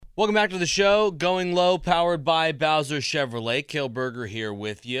Welcome back to the show. Going Low, powered by Bowser Chevrolet. Cale Berger here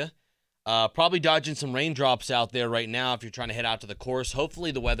with you. Probably dodging some raindrops out there right now if you're trying to head out to the course.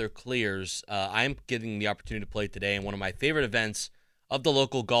 Hopefully the weather clears. I'm getting the opportunity to play today in one of my favorite events of the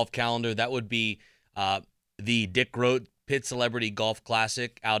local golf calendar. That would be the Dick Groat Pit Celebrity Golf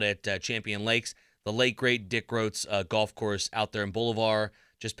Classic out at Champion Lakes. The late, great Dick Groat's golf course out there in Boulevard,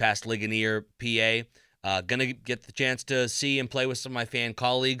 just past Ligonier, PA. Gonna get the chance to see and play with some of my fan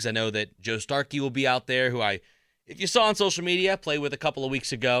colleagues. I know that Joe Starkey will be out there, who if you saw on social media, played with a couple of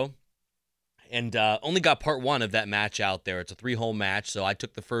weeks ago. And only got part one of that match out there. It's a 3-hole match, so I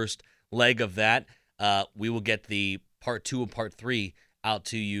took the first leg of that. We will get the part 2 and part 3 out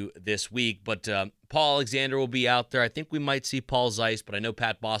to you this week. But Paul Alexander will be out there. I think we might see Paul Zeiss, but I know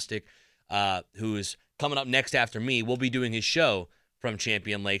Pat Bostic, who is coming up next after me, will be doing his show from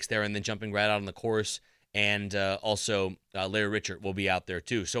Champion Lakes there and then jumping right out on the course. And also Larry Richert will be out there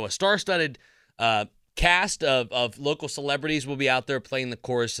too. So a star-studded cast of local celebrities will be out there playing the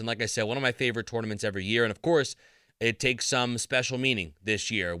course. And like I said, one of my favorite tournaments every year. And of course, it takes some special meaning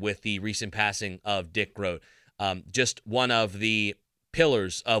this year with the recent passing of Dick Groat. Just one of the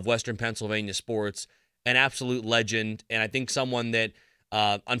pillars of Western Pennsylvania sports, an absolute legend. And I think someone that,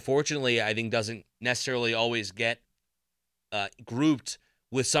 unfortunately, I think doesn't necessarily always get grouped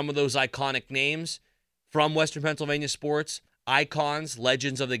with some of those iconic names from Western Pennsylvania sports, icons,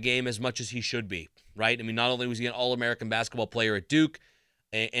 legends of the game as much as he should be, right? I mean, not only was he an All-American basketball player at Duke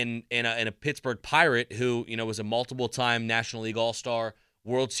and a Pittsburgh Pirate who, was a multiple-time National League All-Star,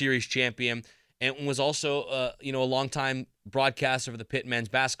 World Series champion, and was also, a long-time broadcaster for the Pitt men's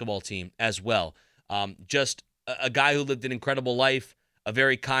basketball team as well. Just a guy who lived an incredible life, a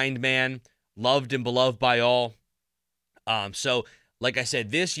very kind man, loved and beloved by all. So, like I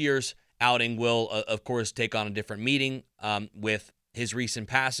said, this year's outing will, of course, take on a different meaning with his recent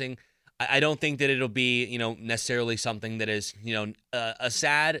passing. I don't think that it'll be, necessarily something that is, a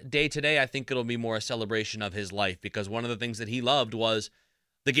sad day today. I think it'll be more a celebration of his life because one of the things that he loved was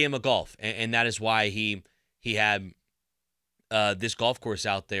the game of golf, and that is why he had this golf course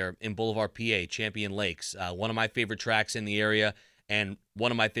out there in Boulevard, PA, Champion Lakes, one of my favorite tracks in the area and one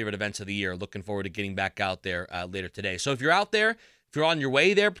of my favorite events of the year. Looking forward to getting back out there later today. So if you're out there, if you're on your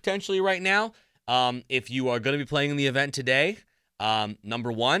way there potentially right now, if you are going to be playing in the event today,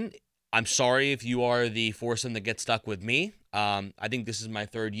 number one, I'm sorry if you are the foursome that gets stuck with me. I think this is my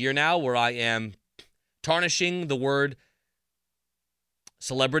third year now where I am tarnishing the word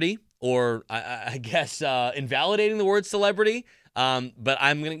celebrity, or I guess invalidating the word celebrity. But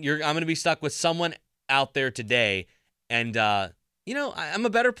I'm gonna be stuck with someone out there today, and I'm a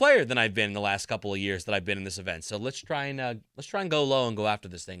better player than I've been in the last couple of years that I've been in this event. So let's try and go low and go after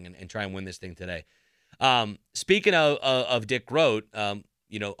this thing and try and win this thing today. Speaking of Dick Groat,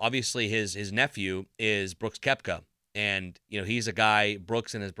 obviously his nephew is Brooks Koepka, and he's a guy.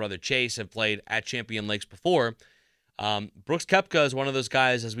 Brooks and his brother Chase have played at Champion Lakes before. Brooks Koepka is one of those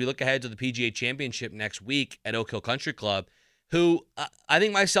guys as we look ahead to the PGA Championship next week at Oak Hill Country Club, who I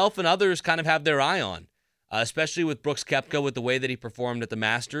think myself and others kind of have their eye on. Especially with Brooks Koepka, with the way that he performed at the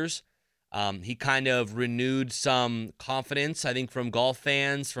Masters. He kind of renewed some confidence, I think, from golf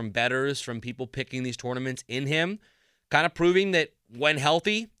fans, from bettors, from people picking these tournaments in him, kind of proving that when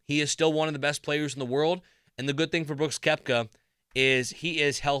healthy, he is still one of the best players in the world. And the good thing for Brooks Koepka is he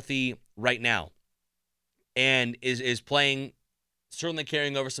is healthy right now and is playing, certainly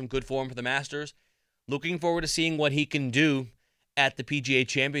carrying over some good form for the Masters. Looking forward to seeing what he can do at the PGA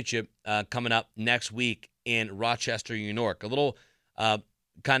Championship coming up next week in Rochester, New York. A little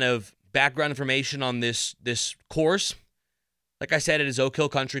kind of background information on this course. Like I said, it is Oak Hill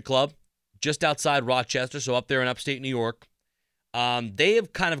Country Club, just outside Rochester, so up there in upstate New York. They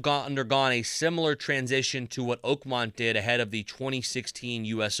have kind of undergone a similar transition to what Oakmont did ahead of the 2016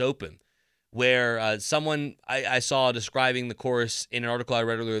 U.S. Open, where someone I saw describing the course in an article I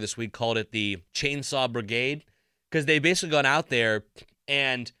read earlier this week called it the Chainsaw Brigade, because they basically gone out there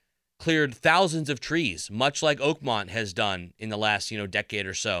and cleared thousands of trees, much like Oakmont has done in the last, decade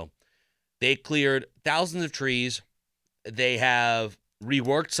or so. They cleared thousands of trees. They have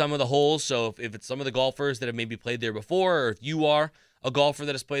reworked some of the holes. So if it's some of the golfers that have maybe played there before, or if you are a golfer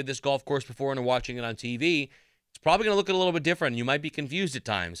that has played this golf course before and are watching it on TV, it's probably going to look a little bit different. You might be confused at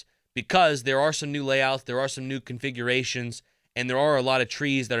times because there are some new layouts, there are some new configurations, and there are a lot of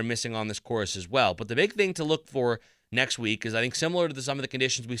trees that are missing on this course as well. But the big thing to look for next week is, I think, similar to some of the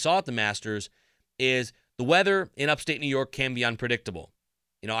conditions we saw at the Masters, is the weather in upstate New York can be unpredictable.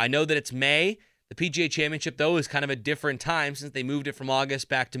 I know that it's May. The PGA Championship, though, is kind of a different time since they moved it from August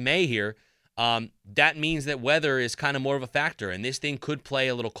back to May here. that means that weather is kind of more of a factor, and this thing could play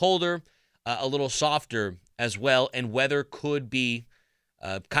a little colder, a little softer as well, and weather could be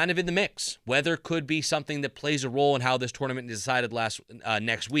kind of in the mix. Weather could be something that plays a role in how this tournament is decided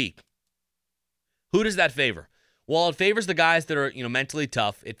next week. Who does that favor? Well, it favors the guys that are, mentally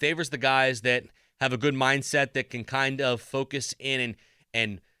tough. It favors the guys that have a good mindset that can kind of focus in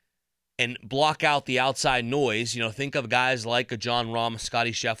and block out the outside noise. Think of guys like a Jon Rahm,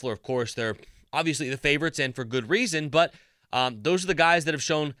 Scottie Scheffler. Of course, they're obviously the favorites and for good reason, but those are the guys that have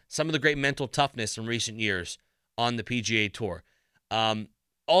shown some of the great mental toughness in recent years on the PGA Tour.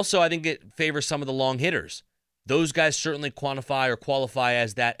 Also, I think it favors some of the long hitters. Those guys certainly qualify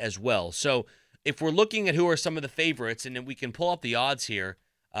as that as well. So if we're looking at who are some of the favorites, and then we can pull up the odds here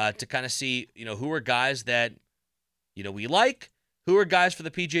to kind of see, who are guys that, we like, who are guys for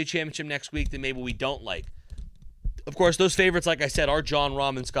the PGA Championship next week that maybe we don't like. Of course, those favorites, like I said, are Jon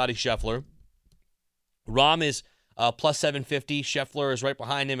Rahm and Scottie Scheffler. Rahm is plus 750. Scheffler is right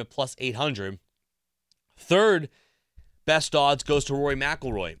behind him at plus 800. Third best odds goes to Rory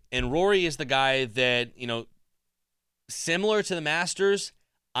McIlroy. And Rory is the guy that, similar to the Masters,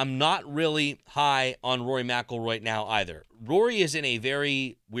 I'm not really high on Rory McIlroy now either. Rory is in a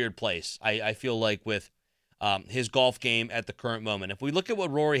very weird place, I feel like, with his golf game at the current moment. If we look at what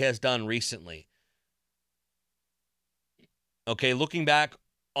Rory has done recently, okay, looking back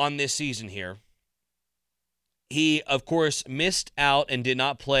on this season here, he, of course, missed out and did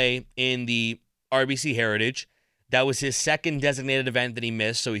not play in the RBC Heritage. That was his second designated event that he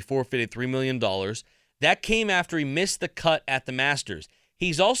missed, so he forfeited $3 million. That came after he missed the cut at the Masters.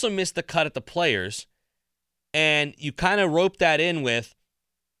 He's also missed the cut at the Players, and you kind of rope that in with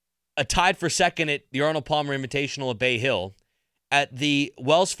a tied for second at the Arnold Palmer Invitational at Bay Hill. At the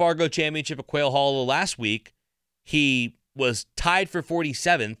Wells Fargo Championship at Quail Hollow last week, he was tied for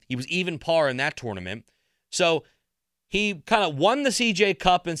 47th. He was even par in that tournament. So he kind of won the CJ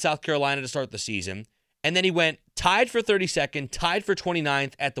Cup in South Carolina to start the season, and then he went tied for 32nd, tied for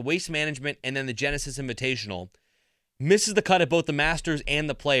 29th at the Waste Management and then the Genesis Invitational. Misses the cut at both the Masters and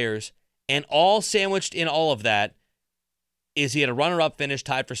the Players, and all sandwiched in all of that is he had a runner-up finish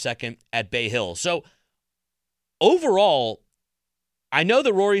tied for second at Bay Hill. So overall, I know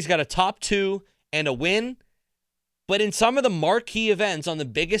that Rory's got a top two and a win, but in some of the marquee events on the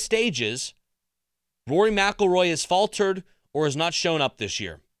biggest stages, Rory McIlroy has faltered or has not shown up this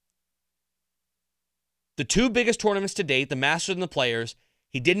year. The two biggest tournaments to date, the Masters and the Players,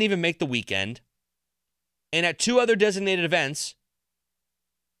 he didn't even make the weekend. And at two other designated events,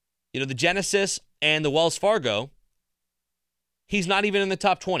 the Genesis and the Wells Fargo, he's not even in the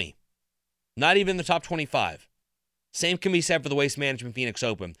top 20. Not even in the top 25. Same can be said for the Waste Management Phoenix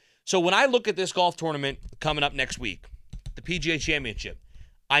Open. So when I look at this golf tournament coming up next week, the PGA Championship,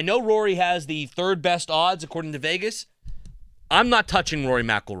 I know Rory has the third best odds according to Vegas. I'm not touching Rory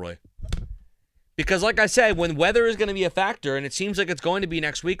McIlroy. Because like I said, when weather is going to be a factor, and it seems like it's going to be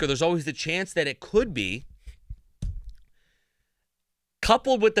next week, or there's always the chance that it could be,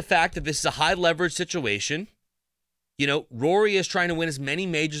 coupled with the fact that this is a high leverage situation, Rory is trying to win as many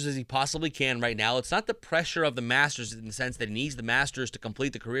majors as he possibly can right now. It's not the pressure of the Masters in the sense that he needs the Masters to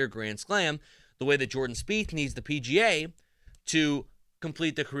complete the career Grand Slam the way that Jordan Spieth needs the PGA to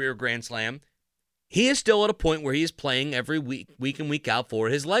complete the career Grand Slam. He is still at a point where he is playing every week in, week out for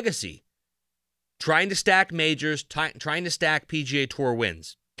his legacy. Trying to stack majors, trying to stack PGA Tour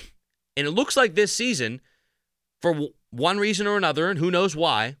wins. And it looks like this season, for one reason or another, and who knows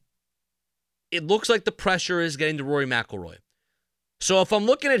why, it looks like the pressure is getting to Rory McIlroy. So if I'm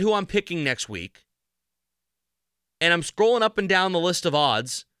looking at who I'm picking next week, and I'm scrolling up and down the list of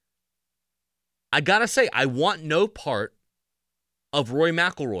odds, I gotta say, I want no part of Rory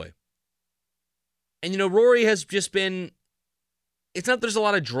McIlroy. And Rory has just been, it's not that there's a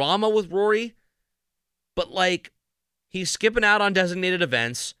lot of drama with Rory, but he's skipping out on designated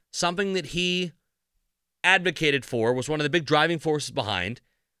events, something that he advocated for, was one of the big driving forces behind.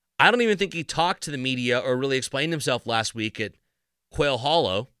 I don't even think he talked to the media or really explained himself last week at Quail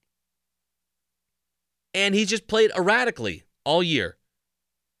Hollow. And he's just played erratically all year.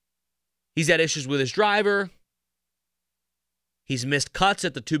 He's had issues with his driver. He's missed cuts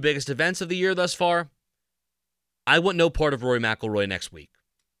at the two biggest events of the year thus far. I want no part of Rory McIlroy next week.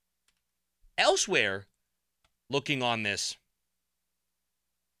 Elsewhere, looking on this,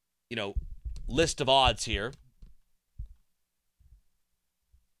 list of odds here,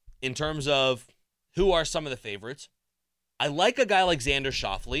 in terms of who are some of the favorites, I like a guy like Xander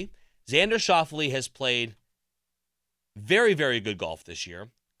Schauffele. Xander Schauffele has played very, very good golf this year,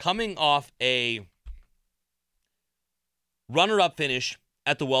 coming off a runner-up finish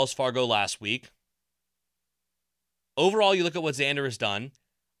at the Wells Fargo last week. Overall, you look at what Xander has done.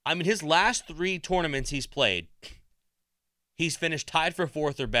 I mean, his last 3 tournaments he's played, he's finished tied for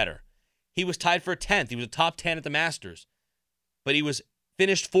 4th or better. He was tied for 10th. He was a top 10 at the Masters. But he was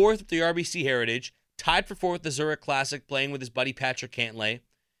finished 4th at the RBC Heritage, tied for 4th at the Zurich Classic, playing with his buddy Patrick Cantlay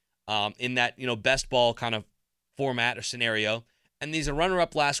in that, best ball kind of format or scenario. And he's a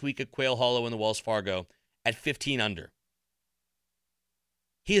runner-up last week at Quail Hollow in the Wells Fargo at 15 under.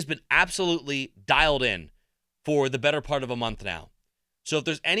 He has been absolutely dialed in for the better part of a month now. So if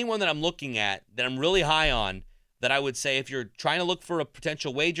there's anyone that I'm looking at that I'm really high on, that I would say if you're trying to look for a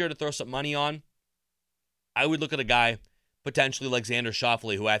potential wager to throw some money on, I would look at a guy potentially like Xander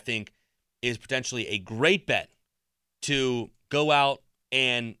Schauffele, who I think is potentially a great bet to go out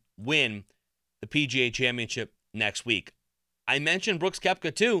and win the PGA Championship next week. I mentioned Brooks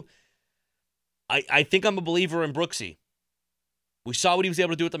Koepka too. I think I'm a believer in Brooksy. We saw what he was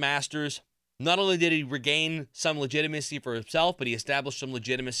able to do at the Masters. Not only did he regain some legitimacy for himself, but he established some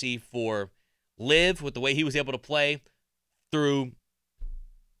legitimacy for Liv with the way he was able to play through,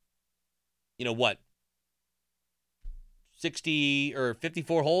 60 or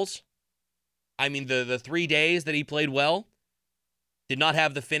 54 holes. I mean, the 3 days that he played well, did not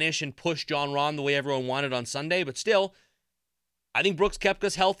have the finish and push Jon Rahm the way everyone wanted on Sunday, but still, I think Brooks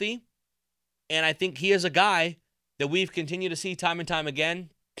Koepka's healthy, and I think he is a guy that we've continued to see time and time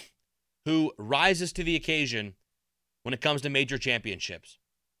again who rises to the occasion when it comes to major championships.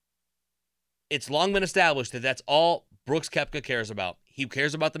 It's long been established that that's all Brooks Koepka cares about. He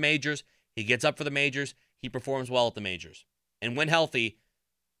cares about the majors. He gets up for the majors. He performs well at the majors. And when healthy,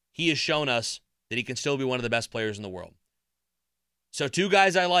 he has shown us that he can still be one of the best players in the world. So 2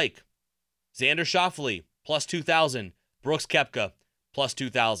 guys I like. Xander Schauffele, plus 2,000. Brooks Koepka, plus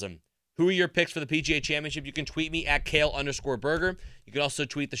 2,000. Who are your picks for the PGA Championship? You can tweet me at Cale_Burger. You can also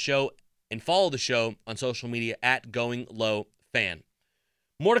tweet the show and follow the show on social media at GoingLowFan.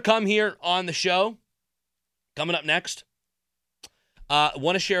 More to come here on the show. Coming up next, I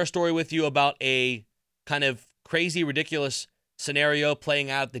want to share a story with you about a kind of crazy, ridiculous scenario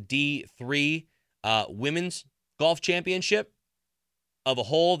playing out at the D3 Women's Golf Championship of a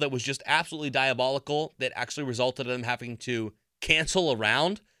hole that was just absolutely diabolical that actually resulted in them having to cancel a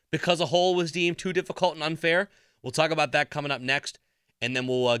round because a hole was deemed too difficult and unfair. We'll talk about that coming up next, and then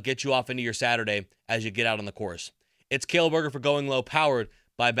we'll get you off into your Saturday as you get out on the course. It's Cale Burger for Going Low, powered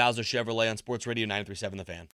by Bowser Chevrolet on Sports Radio 93.7 The Fan.